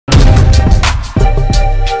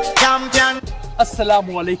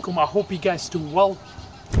Assalamu alaikum. I hope you guys do well.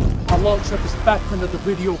 Halal Chef is back with another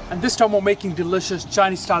video, and this time we're making delicious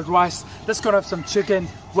Chinese style rice. Let's go have some chicken,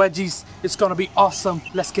 veggies. It's gonna be awesome.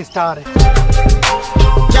 Let's get started.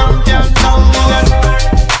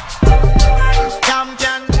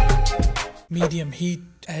 Medium heat,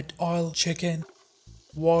 add oil, chicken,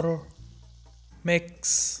 water,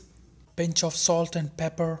 mix, pinch of salt and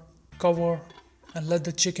pepper, cover, and let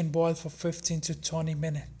the chicken boil for 15 to 20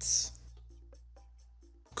 minutes.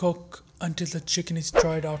 Cook until the chicken is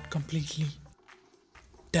dried out completely.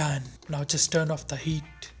 Done. Now just turn off the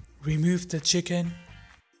heat. Remove the chicken,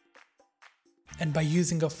 and by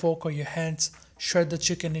using a fork or your hands, shred the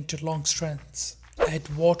chicken into long strands. Add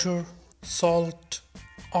water, salt,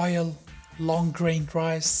 oil, long grained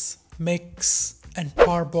rice, mix and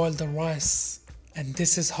parboil the rice. And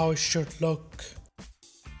this is how it should look.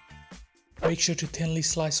 Make sure to thinly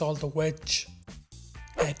slice all the veg.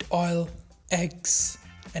 Add oil, eggs,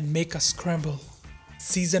 and make a scramble.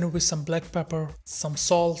 Season it with some black pepper, some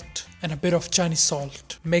salt, and a bit of Chinese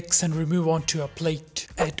salt. Mix and remove onto a plate.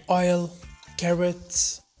 Add oil,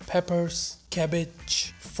 carrots, peppers,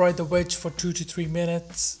 cabbage. Fry the veg for 2 to 3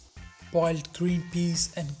 minutes. Boiled green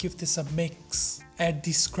peas and give this a mix. Add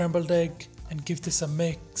the scrambled egg and give this a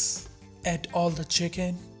mix. Add all the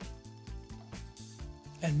chicken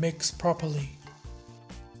and mix properly.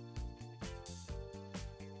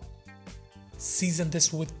 Season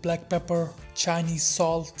this with black pepper, Chinese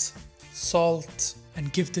salt,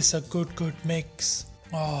 and give this a good mix.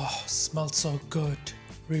 Oh, smells so good.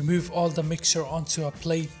 Remove all the mixture onto a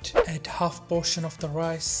plate. Add half portion of the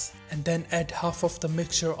rice and then add half of the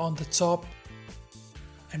mixture on the top.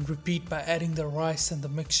 And repeat by adding the rice and the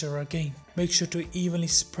mixture again. Make sure to evenly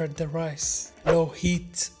spread the rice. Low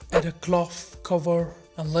heat, add a cloth, cover,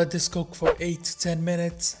 and let this cook for 8 to 10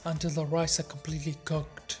 minutes until the rice are completely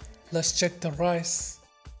cooked. Let's check the rice.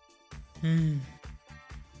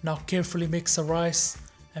 Now carefully mix the rice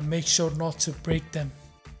and make sure not to break them.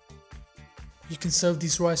 You can serve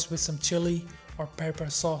these rice with some chili or pepper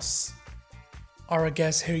sauce. Alright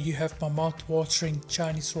guys, here you have my mouth-watering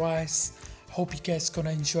Chinese rice. Hope you guys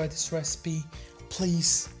gonna enjoy this recipe.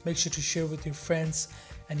 Please make sure to share with your friends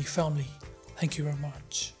and your family. Thank you very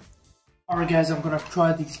much. Alright guys, I'm gonna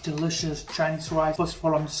try these delicious Chinese rice. First of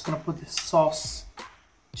all, I'm just gonna put this sauce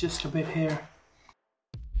just a bit here.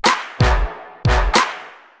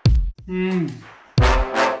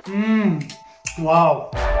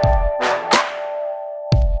 Wow.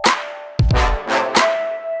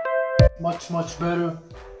 Much better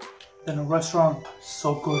than a restaurant.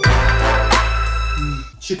 So good.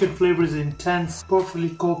 Chicken flavor is intense,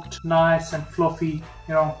 perfectly cooked, nice and fluffy.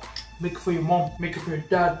 You know, make it for your mom, make it for your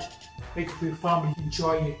dad, make it for your family.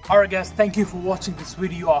 Enjoy it. Alright guys, thank you for watching this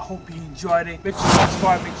video. I hope you enjoyed it. Make sure to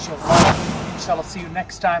subscribe, make sure to like. Inshallah, see you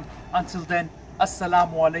next time. Until then,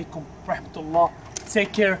 Assalamu alaikum rahmatullah.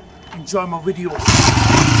 Take care. Enjoy my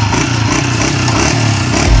videos.